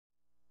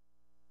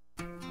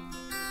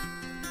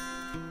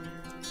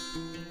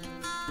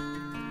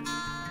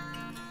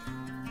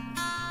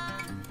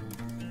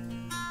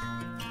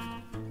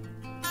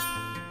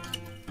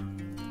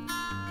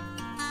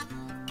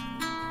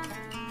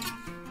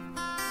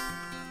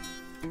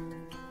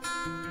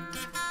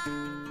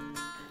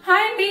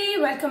Hi అండి,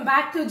 welcome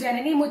back to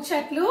జనని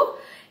ముచ్చట్లు.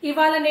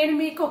 ఇవాళ నేను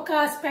మీకు ఒక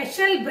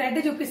స్పెషల్ బ్రెడ్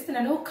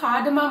చూపిస్తున్నాను,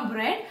 కార్డమమ్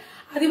బ్రెడ్.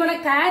 అది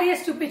మనకు తయారు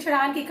చేసి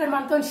చూపించడానికి ఇక్కడ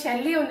మనతో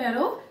షెల్లీ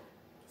ఉన్నారు.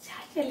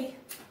 Shelley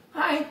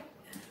hi.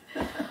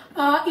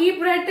 ఈ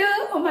బ్రెడ్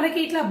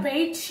మనకి ఇట్లా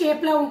బెయిట్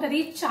షేప్ లో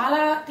ఉంటది,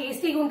 చాలా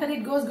టేస్టీగా ఉంటది.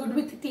 It goes good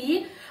with tea.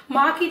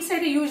 మా కిడ్స్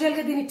అయితే యూజువల్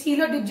గా దీన్ని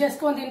టీలో డిప్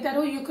చేసుకొని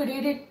తింటారు. You could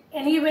eat it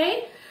anyway.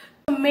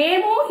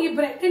 మేము ఈ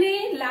బ్రెడ్ ని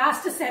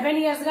లాస్ట్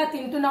 7 years గా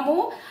తింటున్నాము.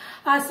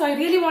 So I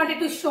really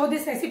wanted to show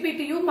this recipe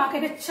to you.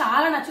 మాకైతే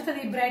చాలా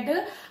నచ్చుతుంది ఈ బ్రెడ్.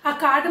 ఆ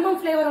కార్డమమ్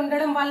ఫ్లేవర్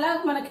ఉండడం వల్ల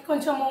మనకి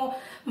కొంచెము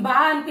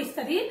బాగా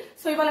అనిపిస్తుంది.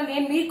 సో ఇవాళ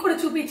నేను మీకు కూడా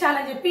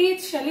చూపించాలని చెప్పి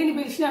షెల్లీని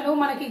పిలిచినాను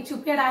మనకి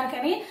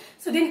చూపించడానికని.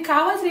 సో దీనికి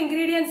కావాల్సిన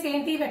ఇంగ్రీడియంట్స్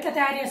ఏంటి, ఎట్లా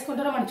తయారు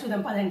చేసుకుంటారో మనం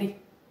చూద్దాం పదండి.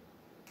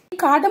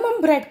 ఈ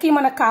కార్డమమ్ బ్రెడ్ కి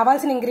మనకు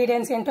కావాల్సిన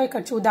ఇంగ్రీడియంట్స్ ఏంటో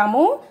ఇక్కడ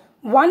చూద్దాము.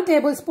 1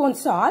 tablespoon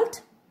salt,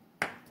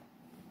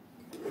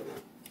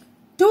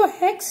 2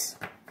 eggs,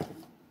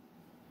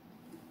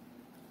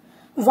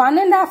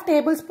 1.5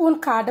 tablespoon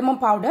cardamom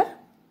powder,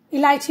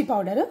 elaichi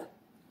powder,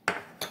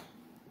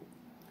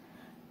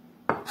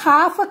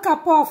 half a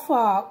cup of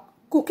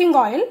cooking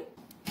oil,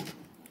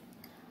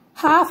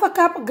 half a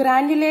cup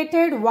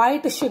granulated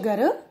white sugar,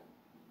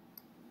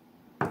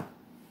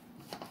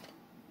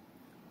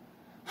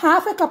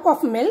 half a cup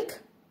of milk,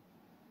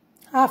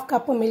 half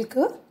cup of milk,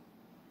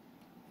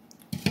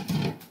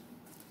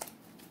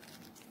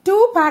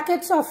 2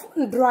 packets of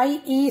dry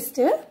yeast.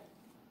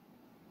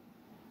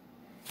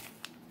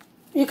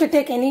 You could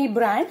take any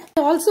brand.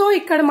 Also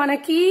ikkada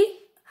manaki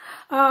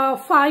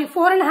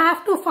 4.5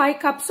 to 5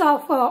 cups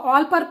of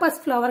all purpose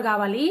flour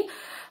kavali.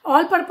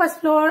 All purpose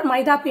flour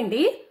maida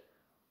pindi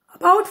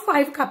about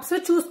 5 cups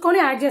చూసుకొని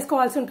add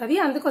చేసుకోవాల్సి ఉంటుంది.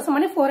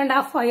 అందుకోసమని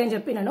 4.5 5 అని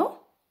చెప్పినాను.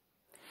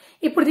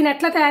 ఇప్పుడు దీన్ని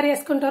ఎట్లా తయారు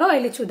చేసుకుంటారో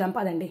వెళ్ళి చూద్దాం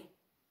పదండి.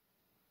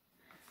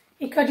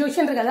 ఇక్కడ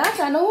చూసిండ్రు కదా,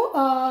 తను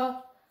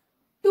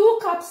 2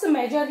 cups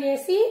మెజర్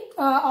చేసి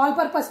ఆల్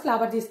పర్పస్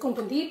ఫ్లవర్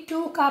తీసుకుంటుంది.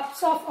 2 cups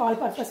of all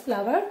purpose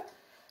flower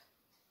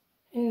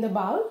in the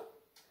bowl.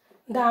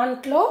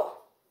 దాంట్లో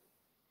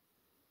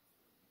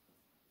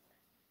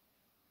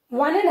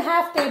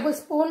 1.5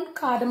 tablespoon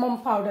cardamom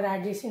powder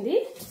యాడ్ చేసింది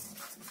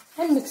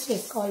అండ్ మిక్స్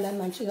చేసుకోవాలి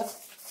దాన్ని మంచిగా.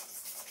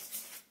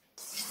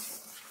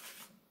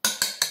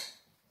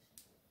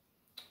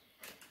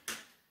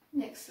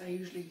 Next, I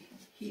usually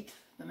heat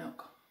the milk.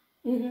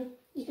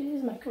 You can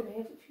use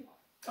microwave if you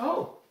want. Oh,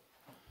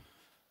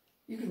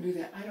 you can do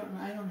that. I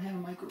don't have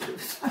a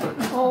microwave. So I don't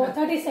know. Oh,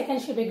 30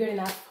 seconds should be good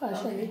enough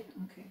actually.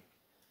 Okay.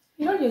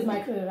 You don't use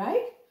microwave,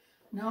 right?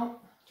 No.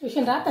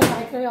 చూసిండ్రా, తన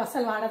microwave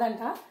అసలు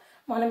వాడదంట.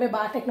 మనమే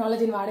బాగా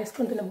టెక్నాలజీని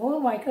వాడేసుకుంటున్నాము.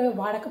 Microwave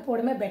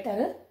వాడకపోవడమే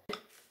better.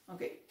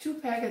 Okay, 2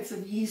 packets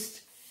of yeast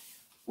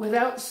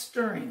without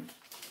stirring.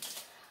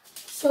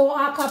 So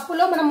ఆ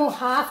కప్పులో మనము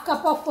 1/2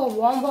 cup of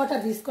warm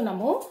water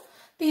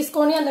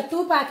తీసుకొని అందులో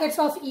 2 packets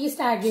ఆఫ్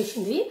ఈస్ట్ యాడ్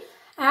చేసింది.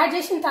 యాడ్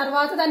చేసిన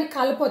తర్వాత దాన్ని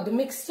కలపొద్దు,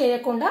 మిక్స్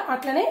చేయకుండా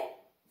అట్లనే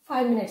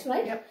 5 minutes,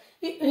 right? Yep.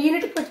 You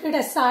need to put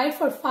it aside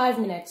for 5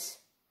 minutes.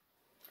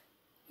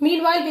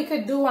 Meanwhile, we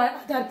could do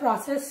other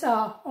process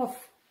of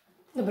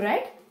the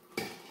bread.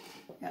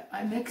 Yeah,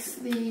 I mix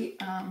the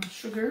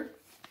sugar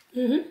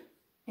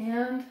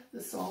and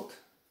the salt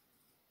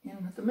in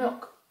with the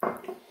milk.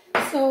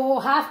 So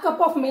 1/2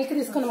 cup of milk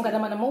తీసుకున్నాం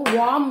కదా మనము,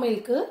 warm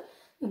milk.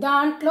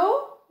 దాంట్లో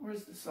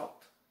Where's the salt?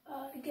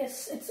 I guess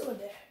it's over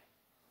there.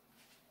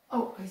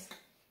 Oh, I see.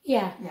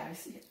 Yeah, I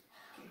see it.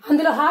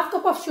 అందులో 1/2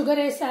 cup of sugar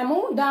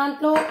వేసాము.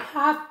 దాంట్లో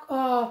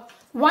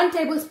 1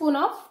 tablespoon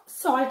of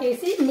salt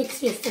వేసి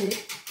mix చేస్తుంది.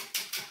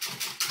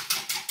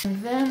 And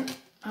then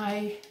I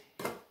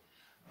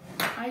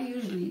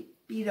usually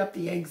beat up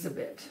the eggs a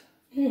bit.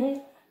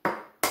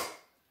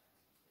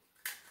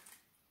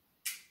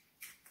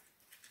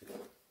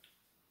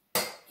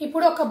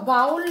 ఇప్పుడు ఒక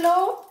బౌల్లో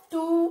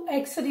 2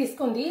 eggs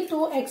తీసుకుంది.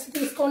 2 eggs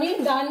తీసుకొని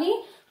దాన్ని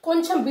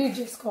కొంచెం బీట్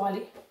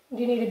చేసుకోవాలి. Do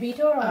you need a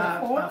beater or a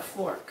fork? A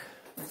fork.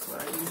 That's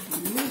what I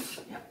usually use.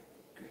 Yeah.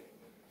 Great.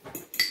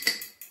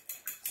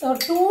 So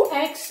 2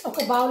 eggs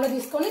ఒక బౌల్లో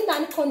తీసుకొని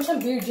దాన్ని కొంచెం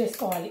బీట్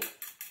చేసుకోవాలి.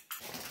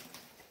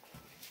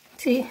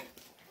 See,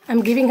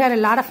 I'm giving her a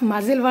lot of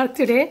muzzle work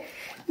today.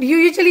 You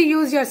usually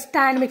use your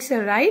stand mixer,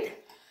 right?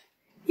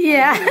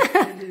 Yeah.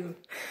 I do.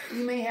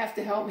 You may have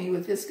to help me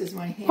with this because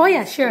my hand. Oh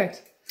yeah, sure.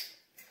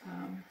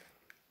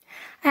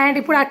 And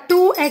ఇప్పుడు ఆ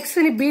 2 eggs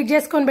ని beat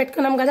చేసుకొని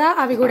పెట్టుకున్నాం కదా,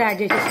 అవి కూడా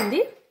add చేసేసింది.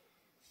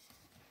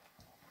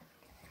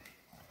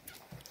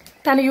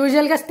 తను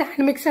యూజువల్గా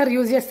స్టాండ్ మిక్సర్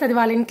యూజ్ చేస్తుంది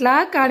వాళ్ళ ఇంట్లో,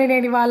 కానీ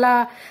నేను ఇవాళ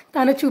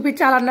తను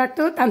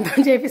చూపించాలన్నట్టు తనతో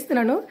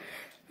చేపిస్తున్నాను.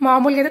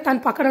 మామూలుగా అయితే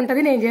తను పక్కన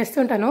ఉంటుంది, నేను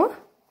చేస్తుంటాను.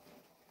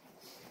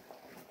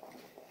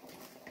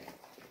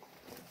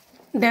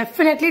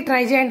 డెఫినెట్లీ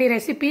ట్రై చేయండి,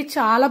 రెసిపీ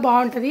చాలా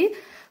బాగుంటుంది.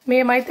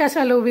 మేమైతే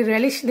అసలు వి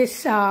relish this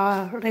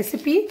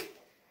recipe.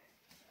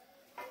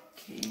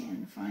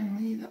 And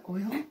finally the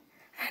oil.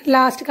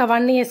 లాస్ట్కి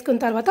అవన్నీ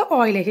వేసుకున్న తర్వాత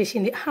ఆయిల్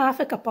వేసేసింది.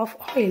 1/2 cup ఆఫ్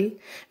ఆయిల్.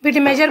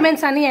 వీటి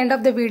మెజర్మెంట్స్ అన్ని ఎండ్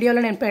ఆఫ్ ద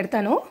వీడియోలో నేను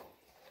పెడతాను.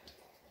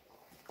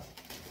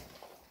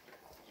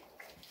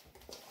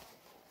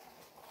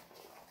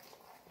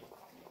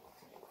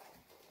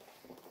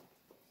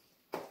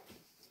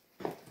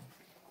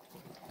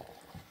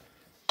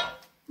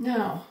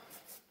 Now,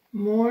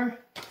 more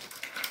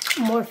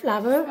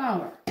flour.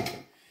 flour.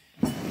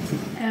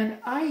 And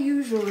I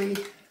usually,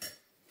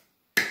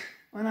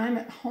 when I'm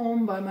at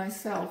home by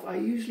myself, I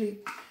usually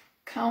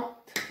count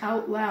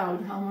out loud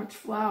how much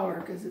flour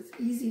because it's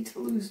easy to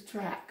lose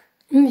track.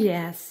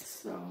 Yes.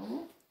 So,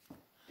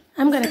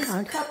 I'm going to this is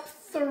count. cup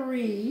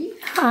 3.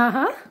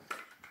 Uh-huh.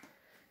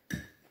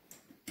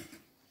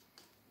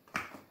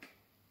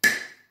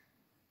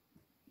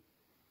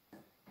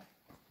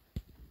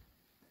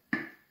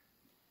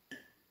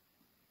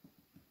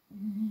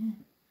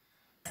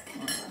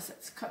 More or less,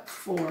 it's cup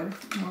 4,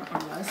 more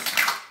or less.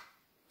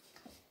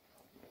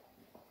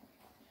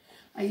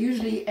 I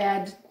usually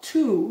add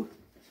 2.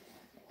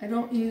 I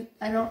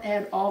don't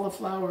add all the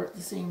flour at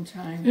the same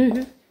time.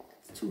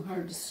 It's too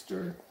hard to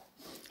stir.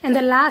 And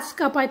the last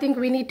cup, I think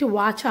we need to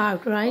watch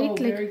out, right? Oh,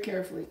 very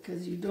carefully,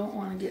 because you don't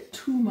want to get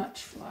too much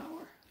flour.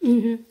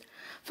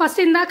 First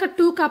ఇందాక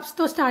 2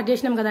 కప్స్తో start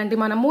చేసినాం కదండి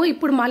మనము.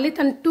 ఇప్పుడు మళ్ళీ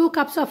తను 2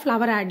 cups of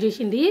flower add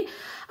చేసింది.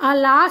 ఆ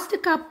last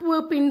cup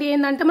పిండి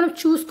ఏంటంటే మనం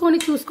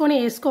చూసుకొని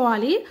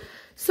వేసుకోవాలి.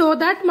 సో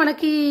దట్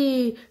మనకి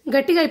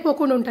గట్టిగా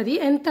అయిపోకుండా ఉంటుంది.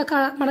 ఎంత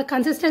మన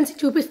కన్సిస్టెన్సీ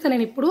చూపిస్తాను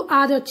నేను ఇప్పుడు.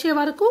 అది వచ్చే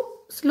వరకు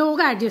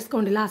స్లోగా యాడ్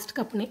చేసుకోండి last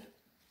కప్ని.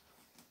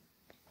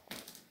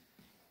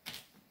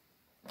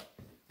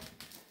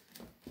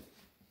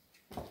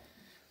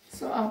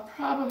 So I'll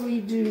probably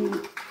do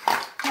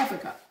half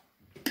a cup.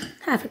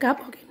 Half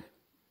cup okay.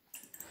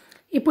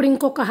 ఇప్పుడు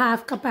ఇంకొక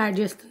హాఫ్ కప్ యాడ్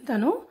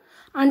చేస్తుంటాను.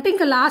 అంటే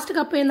ఇంకా లాస్ట్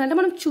కప్ ఏంటంటే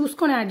మనం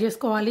చూసుకొని యాడ్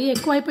చేసుకోవాలి.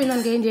 ఎక్కువ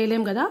అయిపోయిందానికి ఏం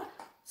చేయలేం కదా.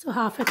 So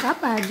half a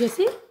cup add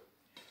చేసి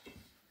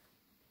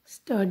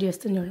స్టర్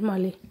చేస్తుంది చూడండి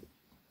మళ్ళీ.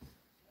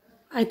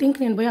 ఐ థింక్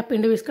నేను పోయి ఆ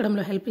పిండి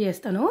విసుకోవడంలో హెల్ప్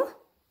చేస్తాను.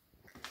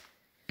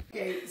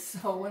 Okay,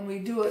 so when we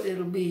do it,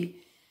 it'll be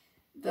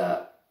the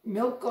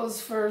milk goes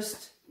first,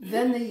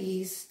 then the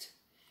yeast,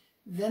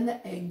 then the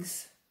eggs,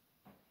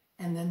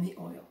 and then the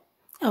oil.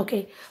 Okay,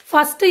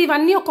 first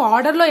ఇవన్నీ ఒక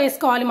ఆర్డర్లో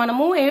వేసుకోవాలి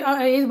మనము.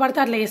 ఏది పడితే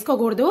అట్లా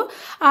వేసుకోకూడదు.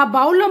 ఆ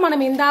బౌల్లో మనం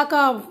ఇందాక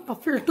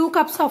 2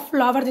 కప్స్ ఆఫ్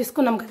ఫ్లవర్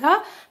తీసుకున్నాం కదా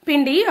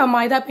పిండి,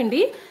 మైదా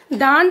పిండి.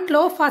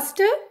 దాంట్లో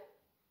ఫస్ట్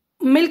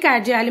మిల్క్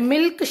యాడ్ చేయాలి.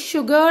 Milk,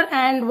 sugar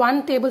and 1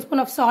 table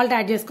spoon of salt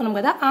add చేసుకున్నాం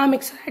కదా, ఆ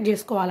మిక్స్ యాడ్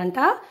చేసుకోవాలంట.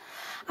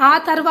 ఆ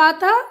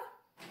తర్వాత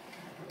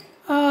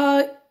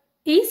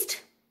ఈస్ట్.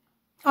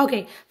 ఓకే,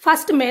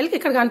 ఫస్ట్ మిల్క్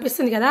ఇక్కడ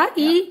కనిపిస్తుంది కదా.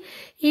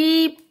 ఈ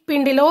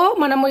పిండిలో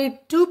మనము ఈ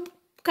 2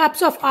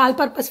 cups of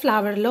all-purpose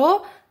flour lo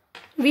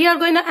we are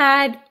going to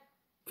add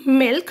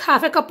milk,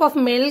 half a cup of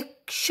milk,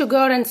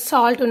 sugar and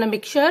salt in a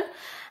mixture,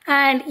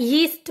 and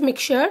yeast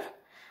mixture,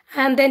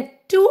 and then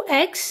 2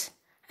 eggs,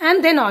 and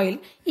then oil.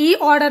 Ee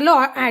order lo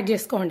add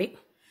cheskondi.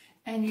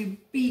 And you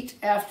beat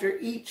after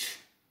each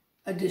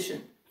addition.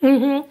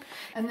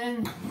 And then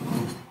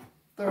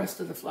the rest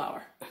of the flour.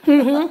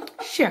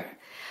 Sure.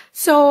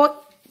 So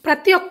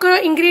ప్రతి ఒక్క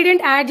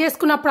ingredient add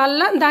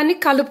చేసుకున్నప్పుడల్లా దాన్ని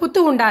కలుపుతూ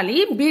ఉండాలి,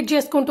 beat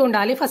చేసుకుంటూ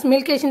ఉండాలి. First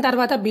milk వేసిన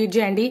తర్వాత beat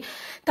చేయండి,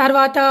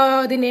 తర్వాత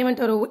దీన్ని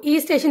ఏమంటారు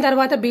ఈస్ట్ వేసిన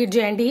తర్వాత బీట్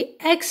చేయండి,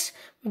 ఎగ్స్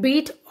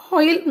బీట్,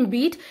 ఆయిల్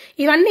బీట్,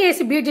 ఇవన్నీ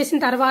వేసి బీట్ చేసిన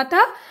తర్వాత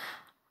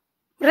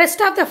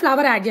rest of the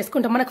flower add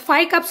చేసుకుంటాం. మనకు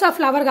 5 కప్స్ ఆఫ్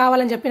ఫ్లవర్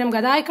కావాలని చెప్పినాం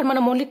కదా, ఇక్కడ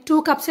మనం ఓన్లీ 2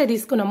 కప్సే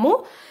తీసుకున్నాము.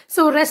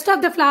 So rest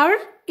of the flower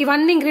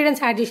ఇవన్నీ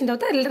ఇంగ్రీడియంట్స్ యాడ్ చేసిన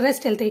తర్వాత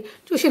రెస్ట్ వెళ్తాయి.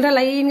 చూసిండ్రా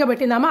లైన్గా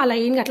పెట్టిందామా, ఆ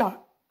లైన్గా అట్లా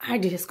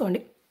యాడ్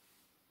చేసుకోండి.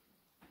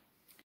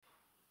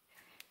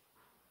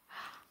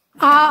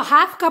 ఆ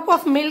half cup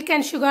of milk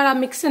and sugar ఆ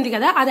మిక్స్ ఉంది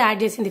కదా, అది యాడ్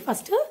చేసింది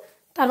ఫస్ట్.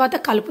 తర్వాత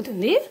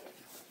కలుపుతుంది,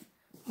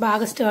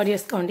 బాగా స్టర్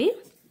చేసుకోండి.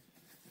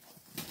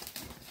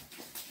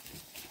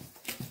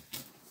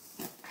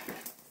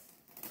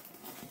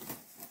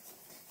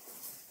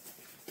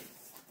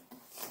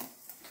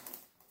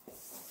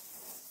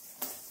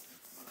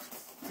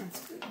 That's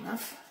good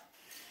enough.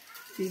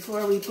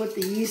 Before we put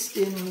the yeast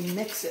in, we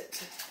mix it.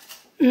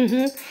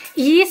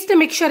 East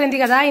mixture ఉంది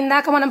కదా,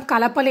 ఇందాక మనం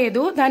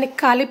కలపలేదు, దాన్ని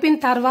కలిపిన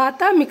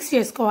తర్వాత మిక్స్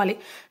చేసుకోవాలి.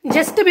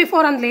 జస్ట్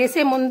బిఫోర్ అందులో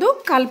వేసే ముందు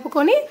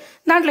కలుపుకొని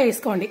దాంట్లో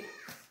వేసుకోండి.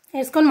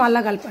 వేసుకొని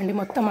మళ్ళీ కలపండి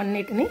మొత్తం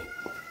అన్నిటిని.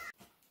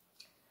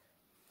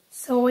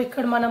 సో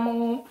ఇక్కడ మనము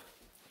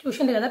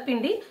చూసింది కదా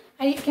పిండి.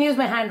 I can use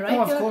my hand, right?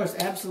 Oh, of course,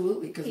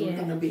 absolutely, because we're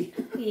going to be.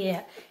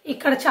 Yeah.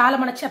 ఇక్కడ చాలా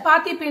మన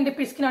చపాతీ పిండి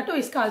పిసికినట్టు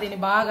ఇసుకోవాలి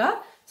దీన్ని బాగా.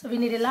 So we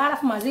need a lot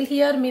of muzzle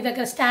here. మీ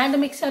దగ్గర స్టాండ్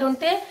మిక్సర్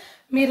ఉంటే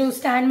మీరు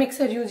స్టాండ్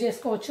మిక్సర్ యూజ్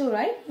చేసుకోవచ్చు,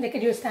 right? They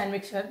could use stand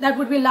mixer. That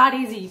would be a lot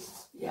easy.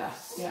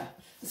 Yeah.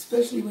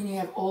 Especially when you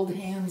have old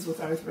hands with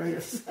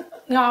arthritis.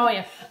 Oh,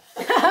 yeah.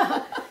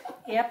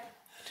 Yep,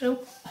 true.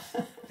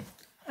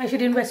 I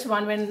should invest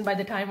one when by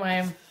the time I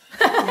am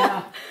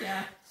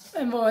Yeah.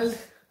 I'm old.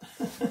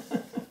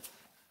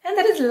 And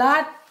that is a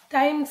lot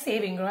time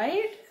saving,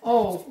 right?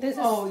 Oh,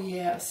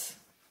 yes.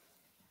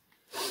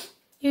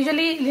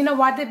 Usually, you know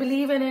what they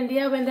believe in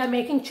India when they're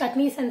making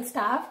chutneys and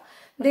stuff,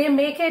 they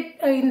make it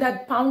in that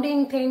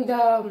pounding thing, the,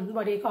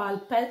 what do you call,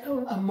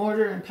 A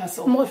mortar and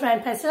pestle. Mortar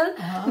and pestle.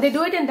 They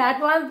do it in that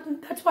one.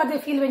 That's what they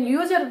feel. When you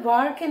use your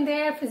work in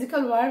there,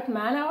 physical work,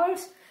 man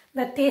hours,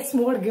 that tastes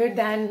more good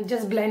than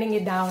just blending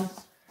it down.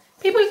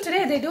 People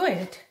today, they do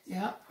it.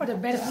 Yeah. For the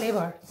better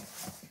flavor.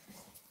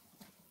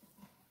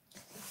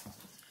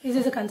 Is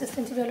this the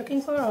consistency we're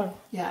looking for? Or?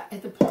 Yeah,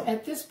 at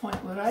this point,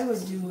 what I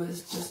would do is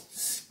just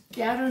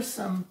scatter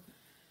some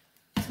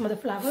of the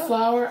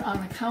flour on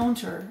the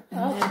counter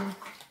and then.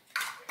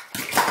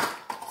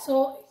 So,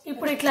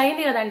 ఇప్పుడు ఇట్లా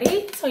అయింది కదండి.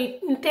 So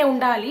ఇంతే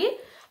ఉండాలి.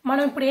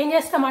 మనం ఇప్పుడు ఏం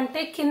చేస్తామంటే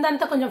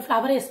కిందంతా కొంచెం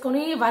ఫ్లవర్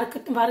వేసుకొని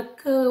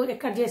వర్క్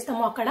ఎక్కడ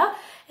చేస్తామో అక్కడ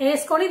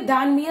వేసుకొని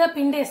దాని మీద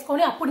పిండి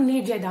వేసుకొని అప్పుడు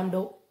నీట్ చేద్దాం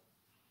do.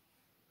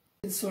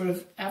 It's sort of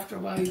after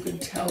a while you can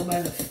tell by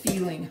the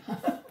feeling.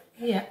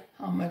 Yeah.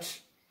 How much.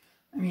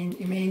 I mean,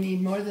 you may need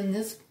more than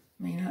this,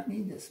 may not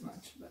need this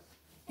much, but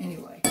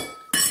anyway.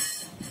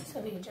 So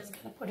we're just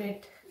gonna put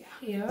it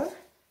here.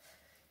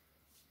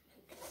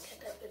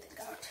 Get everything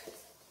out.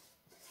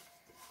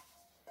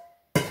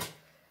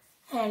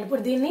 And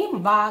ఇప్పుడు దీన్ని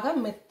బాగా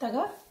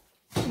మెత్తగా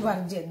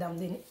work చేద్దాం.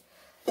 దీన్ని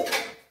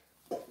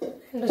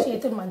రెండు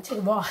చేతులు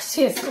మంచిగా wash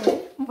చేసుకొని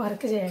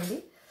వర్క్ చేయండి.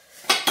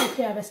 If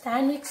you have a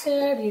stand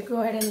mixer, you go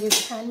ahead and use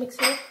a stand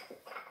mixer.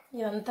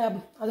 ఇదంతా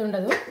అది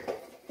ఉండదు.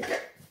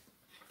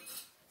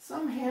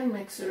 Some hand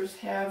mixers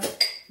have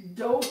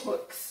dough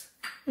hooks.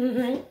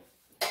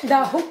 The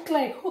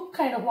hook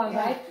kind of one,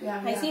 right?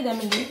 Yeah. I see them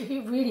in the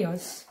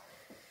videos.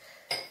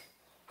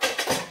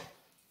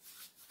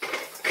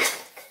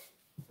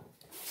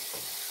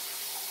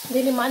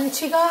 దీన్ని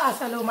మంచిగా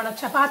అసలు మన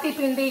చపాతీ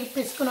పిండి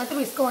పిసుకున్నట్టు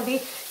పిసుకోండి.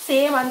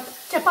 Same అంత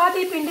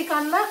చపాతీ పిండి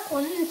కన్నా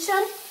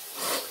కొంచెం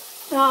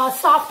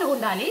సాఫ్ట్గా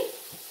ఉండాలి.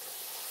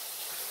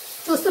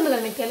 చూస్తుంది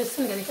కదా మీకు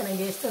తెలుస్తుంది కదా ఇక్కడ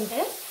నేను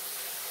చేస్తుంటే.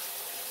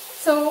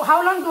 So how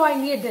long do I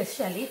need this,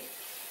 Shelly?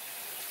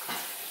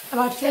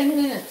 About 10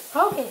 minutes.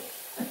 Okay.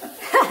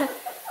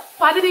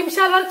 10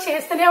 నిమిషాల వరకు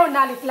చేస్తూనే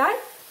ఉండాలి ఇట్లా.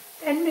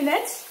 10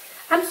 minutes.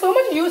 I'm so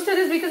much used to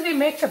this because we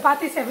make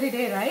chapatis every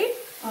day, right?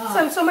 So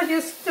I'm so much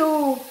used to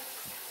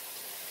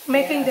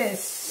making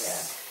this.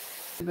 Yes.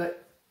 But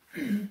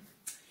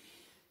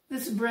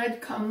this bread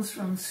comes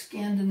from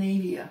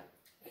Scandinavia.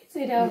 Is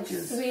it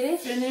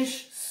Swedish? Finnish,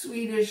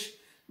 Swedish,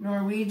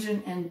 Norwegian,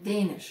 and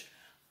Danish.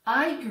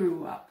 I grew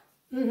up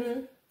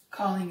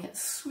calling it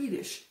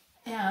Swedish,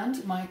 and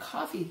my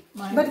coffee.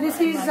 But this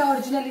is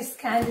originally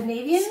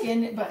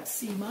Scandinavian. But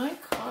see,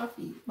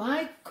 my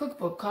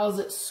cookbook calls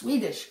it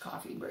Swedish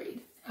coffee bread.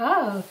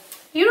 Oh,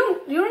 you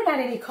don't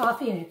add any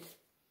coffee in it.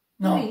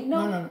 No.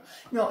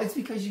 It's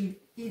because you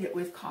eat it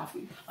with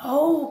coffee.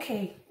 Oh,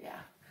 okay.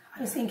 Yeah. I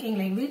was thinking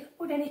like we don't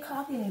put any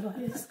coffee in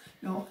it.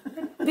 No.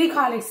 We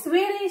call it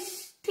Swedish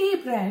tea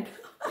bread.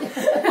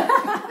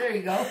 There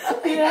you go.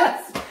 Yes.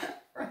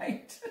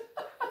 Right.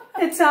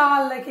 It's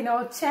all like,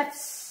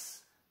 chef's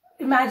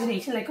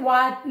imagination, like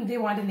what they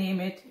want to name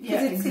it.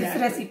 Yeah, it's exactly. It's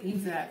recipe.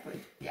 Exactly,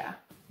 yeah.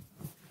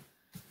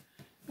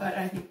 But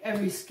I think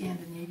every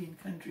Scandinavian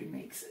country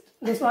makes it.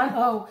 This one?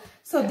 Oh,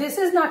 so this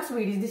is not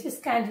Swedish. This is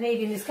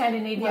Scandinavian. The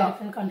Scandinavian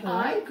different country.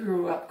 I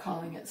grew up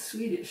calling it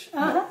Swedish.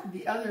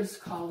 The others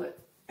call it...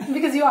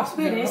 Because you are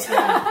Swedish.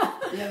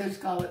 The others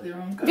call it their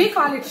own country. We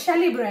call it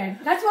Shelly bread.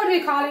 That's what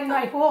we call it in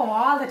my home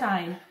all the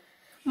time.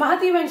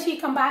 Mahati, when she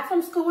come back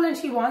from school and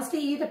she wants to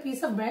eat a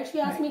piece of bread, she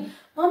asks me,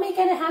 Mommy,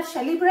 can I have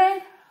Shelly bread?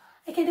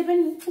 I can dip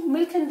in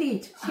milk and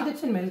eat. She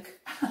dips in milk.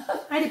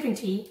 I dip in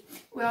tea.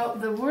 Well,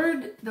 the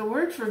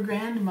word for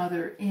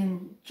grandmother in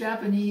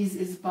Japanese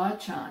is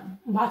bachan.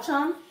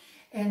 Bachan?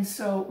 And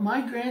so my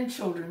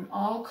grandchildren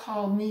all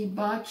call me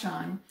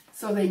bachan,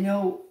 so they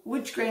know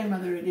which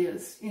grandmother it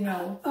is,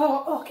 Oh,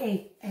 okay.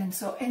 And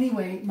so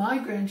anyway, my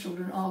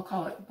grandchildren all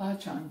call it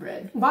bachan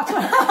bread.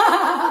 Bachan.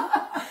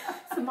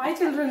 So my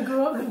children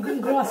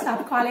grow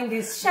up calling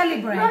this Shelly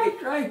bread.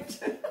 Right.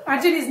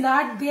 Arjun is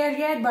not there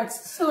yet, but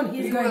soon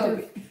he's going to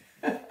be.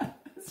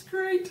 That's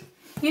great.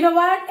 You know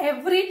what?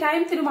 Every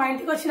time తిను మా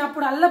ఇంటికి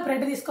వచ్చినప్పుడు అల్ల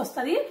bread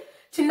తీసుకొస్తుంది.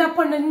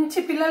 చిన్నప్పటి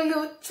నుంచి పిల్లలు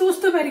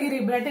చూస్తూ పెరిగిరు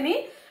ఈ బ్రెడ్ ని.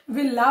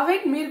 We love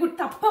it. మీరు కూడా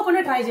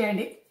తప్పకుండా ట్రై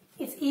చేయండి.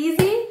 It's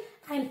easy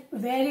and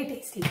very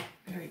tasty.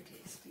 Very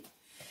tasty.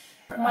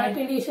 My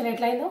condition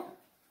ఎట్లయిందో?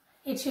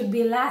 It should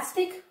be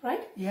elastic,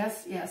 right?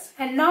 Yes.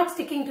 And not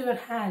sticking to your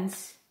hands.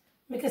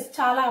 Because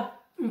చాలా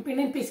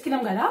పిండిని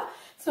పిసికినాం కదా,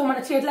 సో మన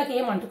చేతులకు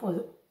ఏం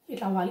అంటుకోదు.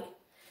 ఇట్లా అవ్వాలి.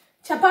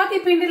 చపాతీ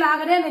పిండి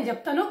లాగానే నేను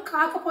చెప్తాను,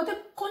 కాకపోతే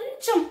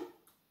కొంచెం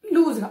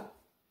లూజ్గా.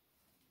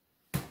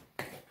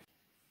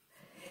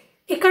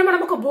 ఇక్కడ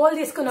మనం ఒక బౌల్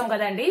తీసుకున్నాం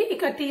కదండి,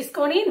 ఇక్కడ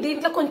తీసుకొని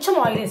దీంట్లో కొంచెం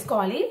ఆయిల్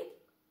వేసుకోవాలి.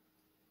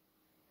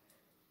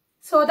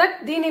 సో దట్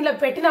దీని ఇలా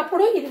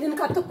పెట్టినప్పుడు ఇది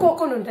దీనికి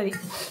అతుక్కోకుండా ఉంటుంది.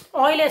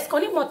 ఆయిల్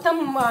వేసుకొని మొత్తం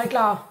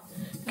ఇట్లా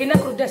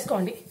గిన్నెకు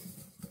రుద్దేసుకోండి.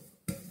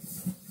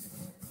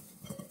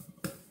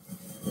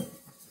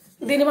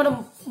 దీన్ని మనం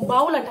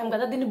బౌల్ అంటాం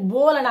కదా, దీన్ని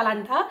bowl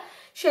అనాలంట.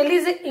 Shelly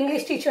is an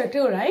English teacher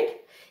too, right?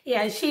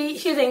 Yeah,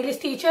 she's an English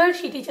teacher.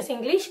 She teaches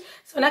English.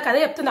 So నాకు అదే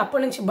చెప్తుంది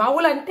అప్పటి నుంచి.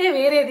 బౌల్ అంటే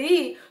వేరేది,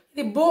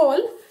 ఇది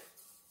బౌల్.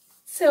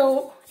 సో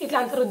ఇట్లా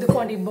అంత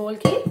రుద్దుకోండి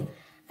బౌల్కి.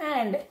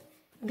 అండ్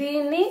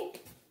దీన్ని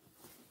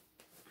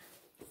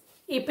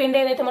ఈ పిండి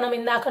ఏదైతే మనం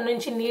ఇందాక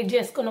నుంచి నీట్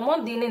చేసుకున్నామో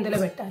దీన్ని ఇందులో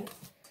పెట్టాలి.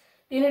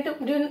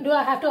 Do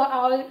I have to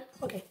oil?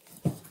 Okay.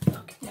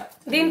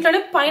 దీంట్లోనే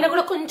పైన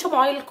కూడా కొంచెం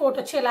ఆయిల్ కోట్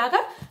వచ్చేలాగా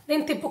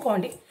దీన్ని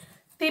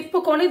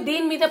తిప్పుకొని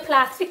దీని మీద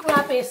ప్లాస్టిక్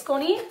ర్యాప్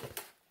వేసుకొని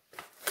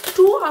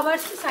 2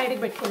 hours సైడ్కి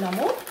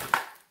పెట్టుకున్నాము.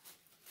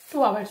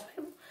 2 hours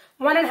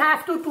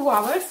 1.5 to 2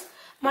 hours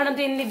మనం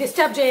దీన్ని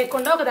డిస్టర్బ్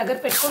చేయకుండా ఒక దగ్గర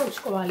పెట్టుకొని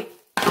ఉంచుకోవాలి.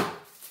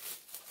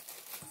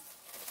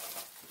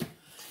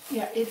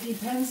 Yeah, it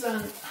depends on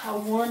how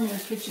warm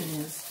your kitchen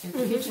is. If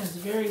the kitchen is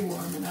very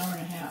warm, an hour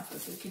and a half.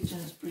 If the kitchen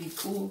is pretty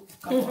cool, a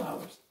couple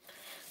hours.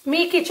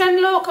 మీ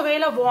కిచెన్లో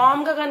ఒకవేళ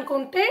వామ్గా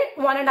కనుకుంటే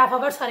 1.5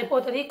 hours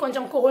సరిపోతుంది.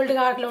 కొంచెం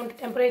కోల్డ్గా అట్లా ఉంటే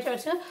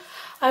temperatures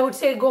I would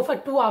say go for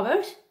 2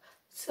 hours.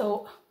 So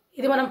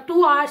ఇది మనం 2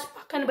 hours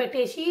పక్కన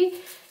పెట్టేసి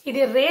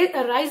ఇది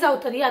రైజ్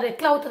అవుతుంది. అది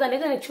ఎట్లా అవుతుంది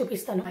అనేది నేను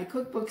చూపిస్తాను. My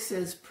cookbook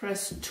says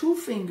press 2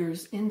 fingers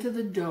into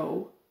the dough.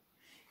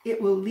 It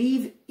will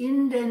leave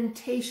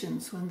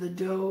indentations when the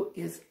dough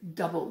is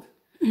doubled.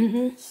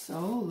 So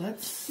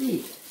let's see.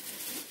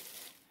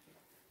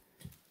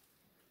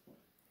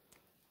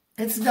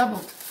 It's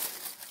doubled.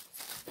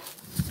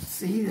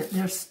 See that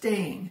they're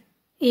staying.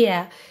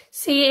 Yeah.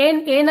 See,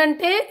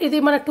 ఏంటంటే ఇది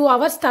మన 2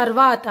 hours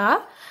తర్వాత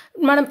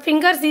మనం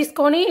ఫింగర్స్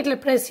తీసుకొని ఇట్లా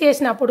ప్రెస్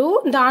చేసినప్పుడు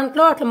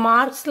దాంట్లో అట్లా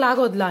మార్క్స్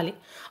లాగా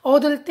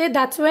వదిలితే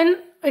that's when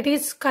it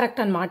is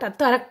correct అనమాట.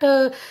 కరెక్ట్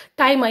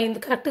టైం అయింది,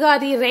 కరెక్ట్గా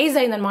అది రైజ్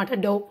అయింది అనమాట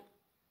డో.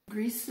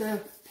 Grease the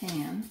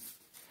pan.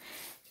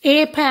 ఏ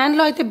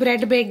ప్యాన్లో అయితే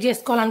బ్రెడ్ బేక్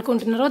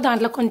చేసుకోవాలనుకుంటున్నారో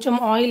దాంట్లో కొంచెం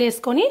ఆయిల్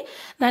వేసుకొని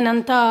దాన్ని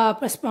అంతా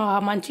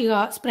మంచిగా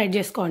స్ప్రెడ్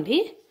చేసుకోండి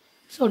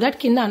సో దట్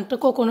కింద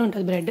అంటుకోకుండా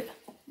ఉంటుంది bread.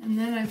 And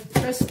then I've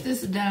pressed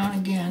this down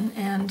again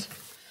and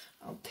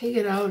I'll take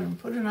it out and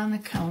put it on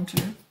the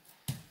counter.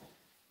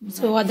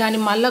 So దాన్ని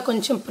మళ్ళీ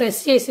కొంచెం ప్రెస్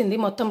చేసింది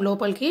మొత్తం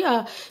లోపలికి,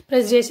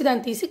 ప్రెస్ చేసి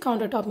దాన్ని తీసి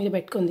కౌంటర్ టాప్ మీద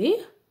పెట్టుకుంది.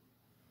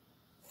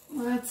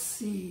 Let's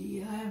see.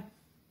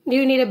 Do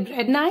you need a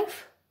bread knife?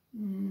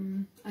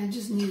 I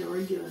just need a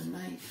regular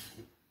knife.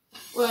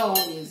 Well,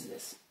 I'll use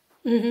this.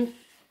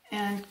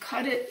 And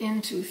cut it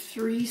into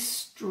 3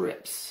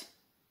 strips.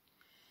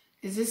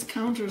 Is this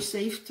counter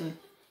safe to?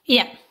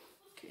 Yeah.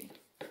 Okay.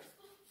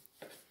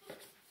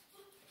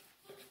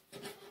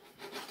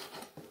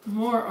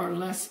 More or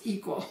less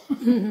equal.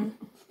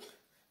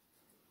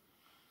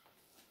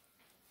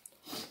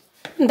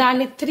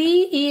 దాన్ని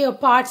 3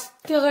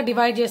 పార్ట్స్గా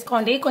divide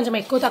చేసుకోండి. కొంచెం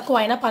ఎక్కువ తక్కువ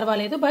అయినా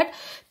పర్వాలేదు, but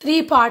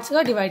 3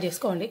 పార్ట్స్గా divide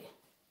చేసుకోండి.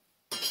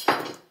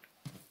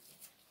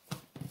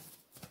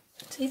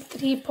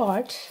 3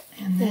 parts.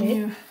 And then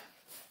you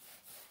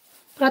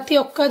ప్రతి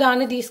ఒక్క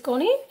దాన్ని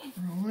తీసుకొని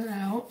roll it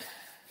out.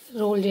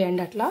 రోల్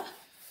చేయండి అట్లా.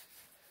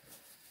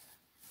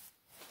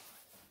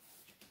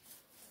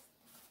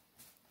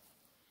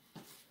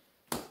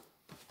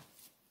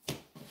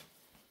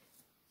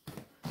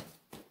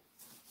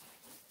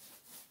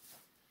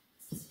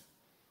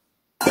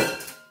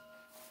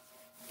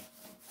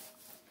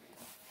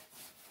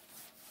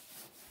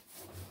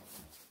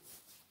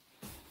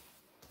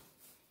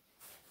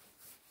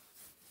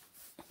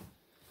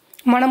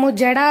 మనము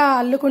జడ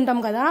అల్లుకుంటాం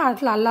కదా,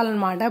 అట్లా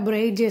అల్లాలన్నమాట.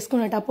 బ్రెయిడ్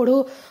చేసుకునేటప్పుడు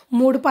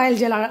 3 పాయలు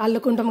జడ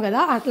అల్లుకుంటాం కదా,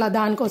 అట్లా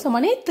దానికోసం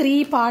అని 3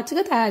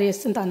 పార్ట్స్గా తయారు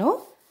చేస్తుంటాను.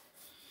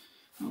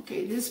 Okay,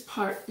 this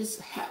part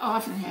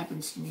often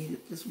happens to me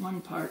that this one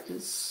part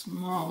is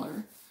smaller.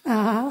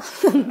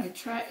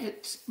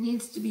 It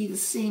needs to be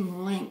the same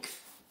length.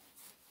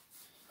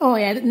 Oh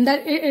yeah,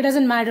 it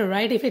doesn't matter,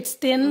 right? If it's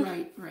thin.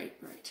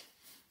 Right.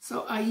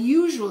 So I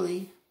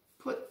usually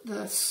put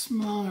the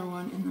smaller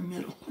one in the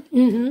middle.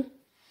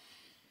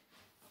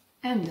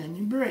 And then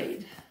you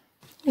braid.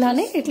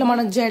 దాన్ని ఇట్లా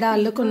మనం జడ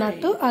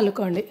అల్లుకున్నట్టు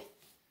అల్లుకోండి.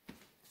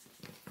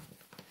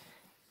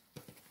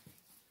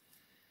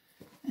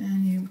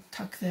 And you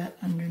tuck that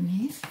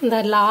underneath.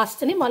 దాని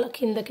లాస్ట్ని మళ్ళీ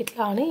కిందకి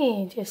ఇట్లా అని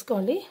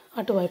చేసుకోండి,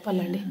 అటువైపు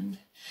అల్లండి.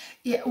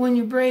 Yeah, when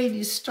you braid,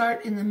 you start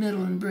in the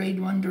middle and braid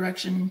one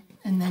direction,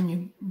 and then you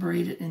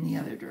braid it in the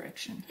other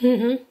direction.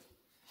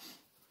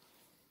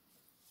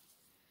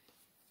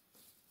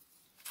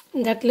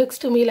 That looks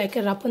to me like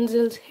a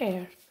Rapunzel's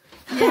hair.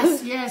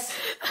 Yes.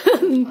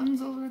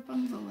 Rapunzel.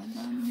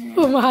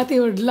 Mahati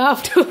would love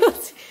to.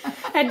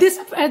 At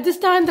this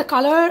time, the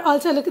color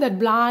also, look at that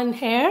blonde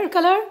hair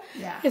color.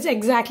 Yeah. It's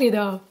exactly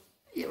the.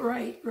 Yeah,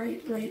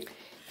 right.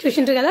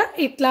 చూసింటారు కదా,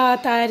 ఇట్లా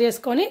తయారు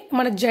చేసుకొని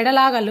మన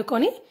జడలాగా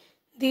అల్లుకొని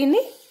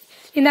దీన్ని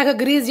ఇందాక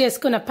grease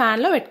చేసుకున్న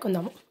pan లో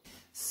పెట్టుకుందాము.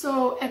 So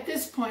at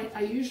this point,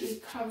 I usually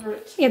cover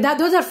it. Yeah,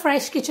 those are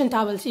fresh kitchen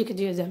towels. You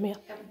could use them. Yeah.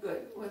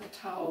 Good, with a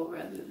towel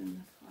rather than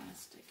the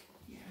plastic.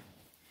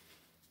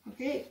 Yeah.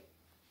 Okay.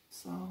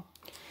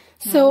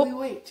 So we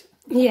wait.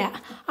 Yeah,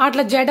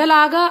 అట్లా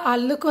జడలాగా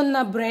అల్లుకున్న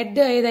bread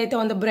ఏదైతే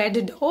ఉందో bread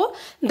do,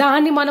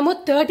 దాన్ని మనము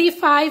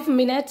 35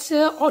 minutes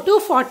to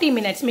 40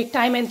 minutes, మీకు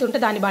time ఎంత ఉంటే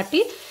దాన్ని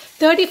బట్టి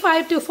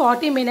 35 to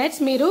 40 minutes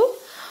మీరు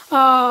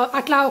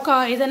అట్లా ఒక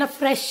ఏదైనా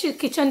ఫ్రెష్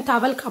కిచెన్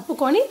టవల్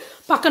కప్పుకొని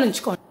పక్కన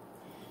ఉంచుకోండి.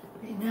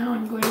 Now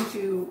I'm going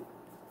to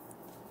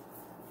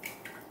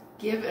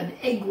give an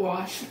egg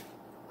wash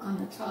on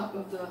the top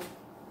of the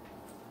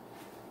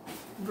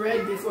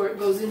bread before it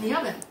goes in the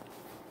oven.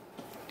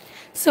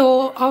 So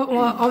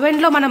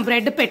ఓవెన్లో మనం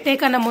బ్రెడ్ పెట్టే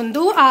కన్నా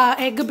ముందు ఆ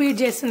ఎగ్ బీట్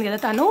చేస్తుంది కదా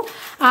తను,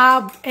 ఆ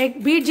ఎగ్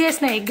బీట్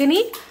చేసిన ఎగ్ని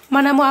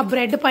మనము ఆ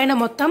బ్రెడ్ పైన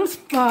మొత్తం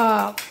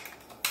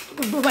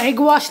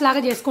ఎగ్ వాష్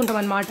లాగా చేసుకుంటాం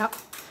అనమాట.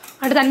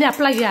 అంటే దాన్ని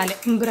అప్లై చేయాలి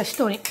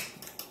బ్రష్తోని.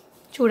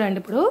 చూడండి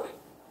ఇప్పుడు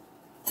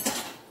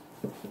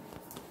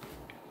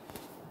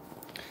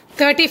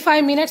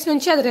 35 minutes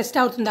నుంచి అది రెస్ట్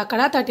అవుతుంది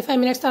అక్కడ. 35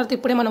 minutes తర్వాత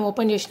ఇప్పుడే మనం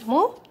ఓపెన్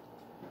చేసినాము.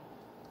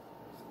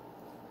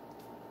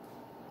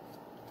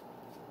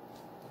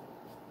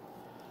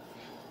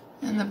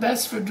 And the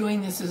best for doing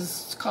this is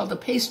called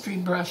a pastry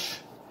brush.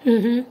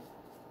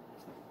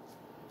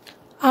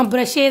 ఆ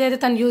బ్రష్ ఏదైతే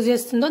తను యూజ్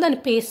చేస్తుందో దాన్ని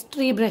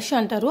పేస్ట్రీ బ్రష్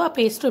అంటారు. ఆ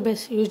పేస్ట్రీ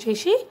బ్రష్ యూజ్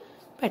చేసి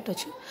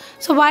పెట్టొచ్చు.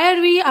 So why are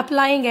we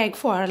applying egg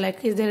for? Like,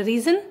 is there a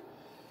reason?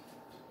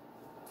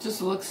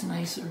 Just looks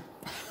nicer.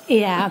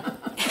 Yeah.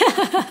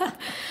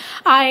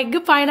 ఆ ఎగ్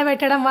పైన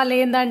పెట్టడం వల్ల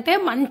ఏంటంటే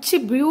మంచి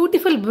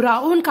బ్యూటిఫుల్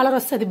బ్రౌన్ కలర్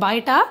వస్తుంది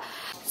బయట.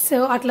 సో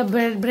అట్లా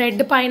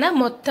బ్రెడ్ పైన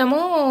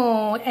మొత్తము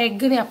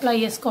ఎగ్ని అప్లై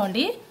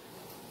చేసుకోండి.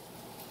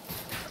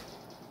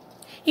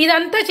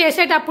 ఇదంతా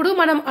చేసేటప్పుడు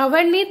మనం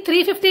అవన్నీ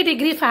 350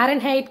 degree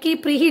Fahrenheit కి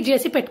ప్రీహీట్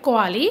చేసి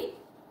పెట్టుకోవాలి.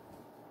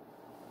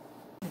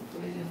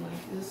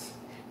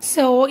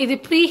 సో ఇది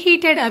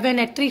ప్రీహీటెడ్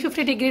oven at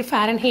 350 degree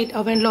Fahrenheit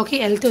oven లోకి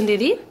వెళ్తుంది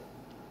ఇది.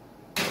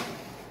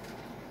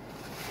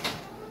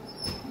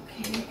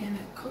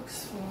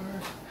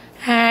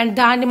 అండ్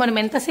దాన్ని మనం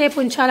ఎంతసేపు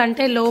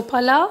ఉంచాలంటే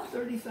లోపల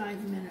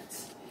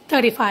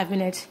 35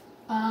 minutes.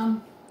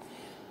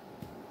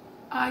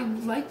 I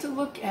like to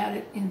look at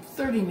it in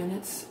 30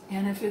 minutes,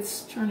 and if it's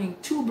turning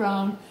too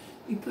brown,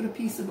 you put a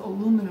piece of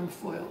aluminum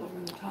foil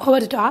over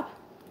the top.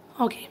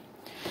 Okay.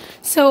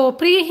 So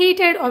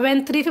ప్రీహీటెడ్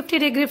oven 350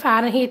 degree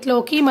Fahrenheit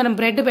లోకి మనం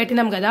bread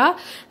పెట్టినాం కదా,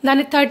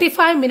 దాన్ని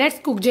 35 minutes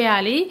cook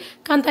చేయాలి.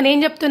 కానీ తను ఏం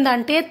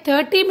చెప్తుందంటే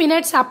 30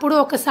 minutes అప్పుడు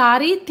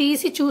ఒకసారి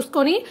తీసి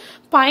చూసుకొని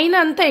పైన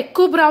అంతా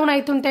ఎక్కువ బ్రౌన్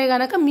అవుతుంటే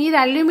గనక మీద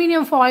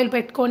అల్యూమినియం ఫాయిల్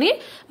పెట్టుకొని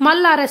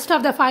మళ్ళీ రెస్ట్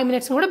ఆఫ్ ద 5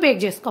 minutes కూడా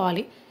బేక్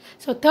చేసుకోవాలి.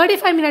 సో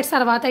 35 minutes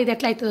తర్వాత ఇది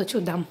ఎట్లా అవుతుందో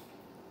చూద్దాం.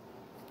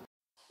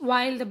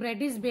 While the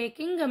bread is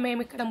baking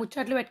మేము ఇక్కడ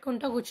ముచ్చట్లు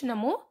పెట్టుకుంటూ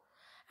కూర్చున్నాము.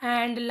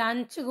 అండ్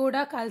లంచ్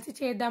కూడా కలిసి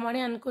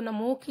చేద్దామని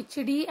అనుకున్నాము.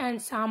 కిచిడి అండ్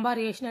సాంబార్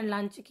చేసిన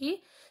లంచ్కి.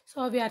 So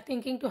we are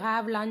thinking to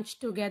have lunch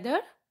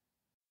together.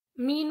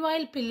 Mean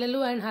while పిల్లలు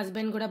అండ్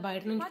హస్బెండ్ కూడా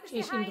బయట నుంచి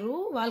చేసిండ్రు.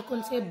 వాళ్ళు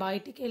కొంచెంసేపు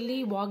బయటికి వెళ్ళి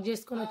వాక్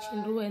చేసుకొని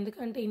వచ్చిండ్రు.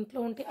 ఎందుకంటే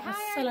ఇంట్లో ఉంటే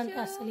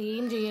అస్సలు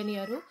ఏం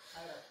చేయనియారు.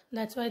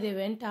 That's why they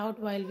went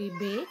out while we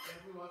bake.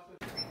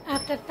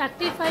 After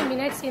 35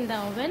 minutes in the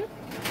oven.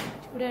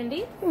 చూడండి.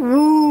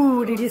 Ooh,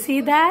 did you see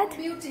that?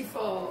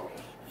 Beautiful.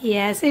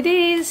 Yes, it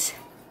is.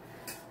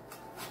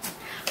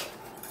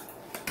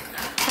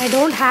 I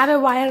don't have a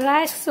wire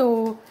rack, so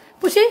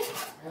pushi.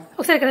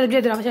 ఒకసారి ఇక్కడ హెల్ప్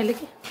చేద్దాం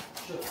చెల్లికి.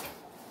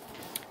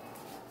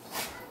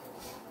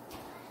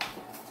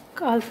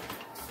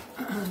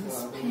 This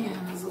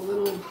pan is a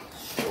little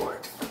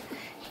short.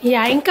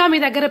 Yeah, ఇంకా మీ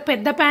దగ్గర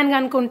పెద్ద pan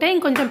అనుకుంటే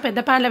ఇంకొంచెం పెద్ద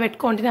ప్యాన్లో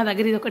పెట్టుకోండి. నా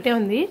దగ్గర ఇది ఒకటే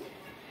ఉంది.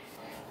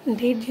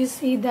 Did you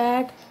see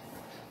that?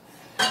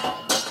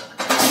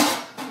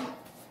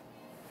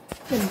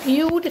 The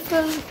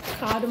beautiful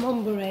cardamom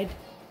bread.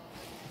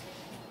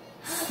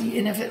 See,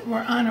 and if it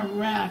were on a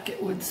rack, it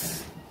would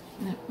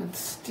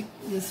stick.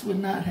 This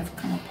would not have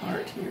come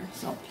apart here.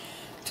 So,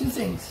 two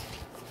things: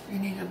 you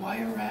need a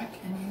wire rack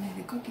and you need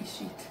a cookie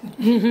sheet.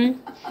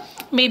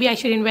 Maybe I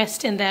should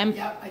invest in them.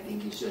 Yeah, I think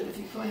you should if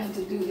you plan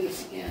to do this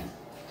again.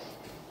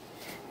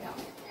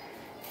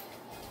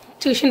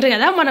 చూసిండ్రు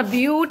కదా మన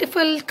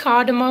beautiful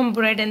cardamom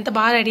bread ఎంత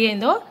బాగా ready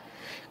అయిందో.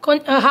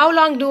 How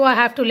long do I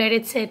have to let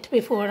it set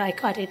before I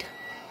cut it?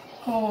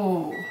 Oh,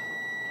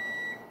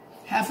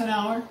 half an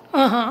hour.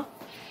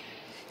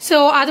 So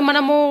అది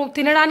మనము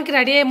తినడానికి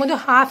ready అయ్యే ముందు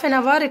హాఫ్ అన్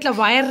అవర్ ఇట్లా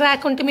వైర్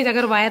ర్యాక్ ఉంటే మీ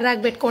దగ్గర వైర్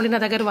ర్యాక్ పెట్టుకోండి. నా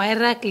దగ్గర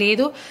వైర్ ర్యాక్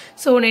లేదు.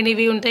 సో నేను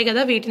ఇవి ఉంటాయి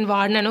కదా వీటిని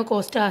వాడినాను,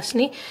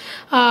 కోస్టార్స్ని.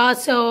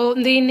 సో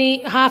దీన్ని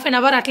హాఫ్ అన్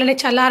అవర్ అట్లనే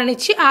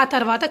చల్లారనిచ్చి ఆ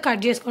తర్వాత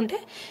కట్ చేసుకుంటే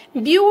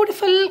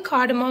beautiful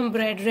cardamom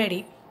bread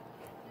ready.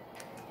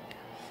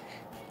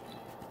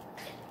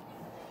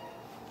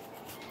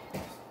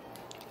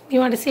 You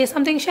want to say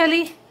something,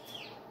 Shelly?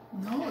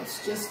 No, it's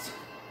just...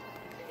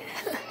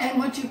 And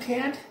what you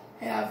can't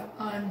have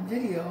on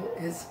video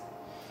is...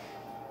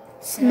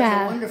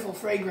 Smell. A wonderful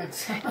fragrance.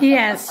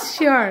 Yes,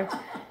 sure.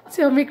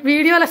 So మీకు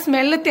వీడియోలో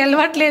smell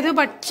తెలియట్లేదు,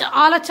 but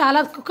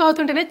చాలా cook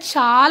అవుతుంటేనే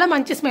చాలా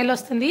మంచి smell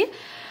వస్తుంది.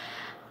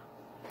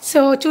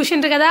 So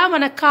చూసిండ్రు కదా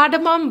మన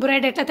కార్డమమ్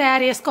బ్రెడ్ ఎట్లా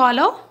తయారు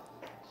చేసుకోవాలో.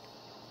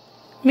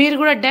 మీరు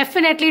కూడా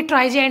డెఫినెట్లీ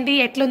ట్రై చేయండి.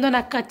 ఎట్లుందో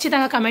నాకు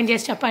ఖచ్చితంగా కమెంట్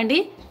చేసి చెప్పండి.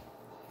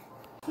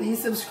 Please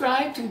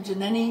subscribe to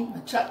Janeni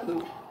Muchatlu.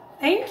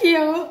 Thank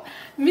you.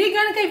 మీకు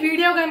కనుక ఈ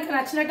వీడియో కనుక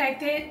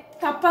నచ్చినట్టయితే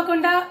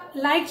తప్పకుండా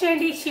లైక్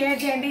చేయండి, షేర్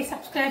చేయండి,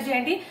 సబ్స్క్రైబ్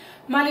చేయండి.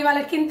 మళ్ళీ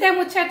వాళ్ళకి ఇంతే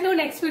ముచ్చట్లు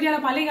నెక్స్ట్ వీడియోలో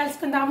మళ్ళీ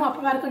కలుసుకుందాము.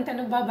 అప్పటి వరకు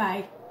ఉంటాను.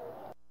 బాయ్.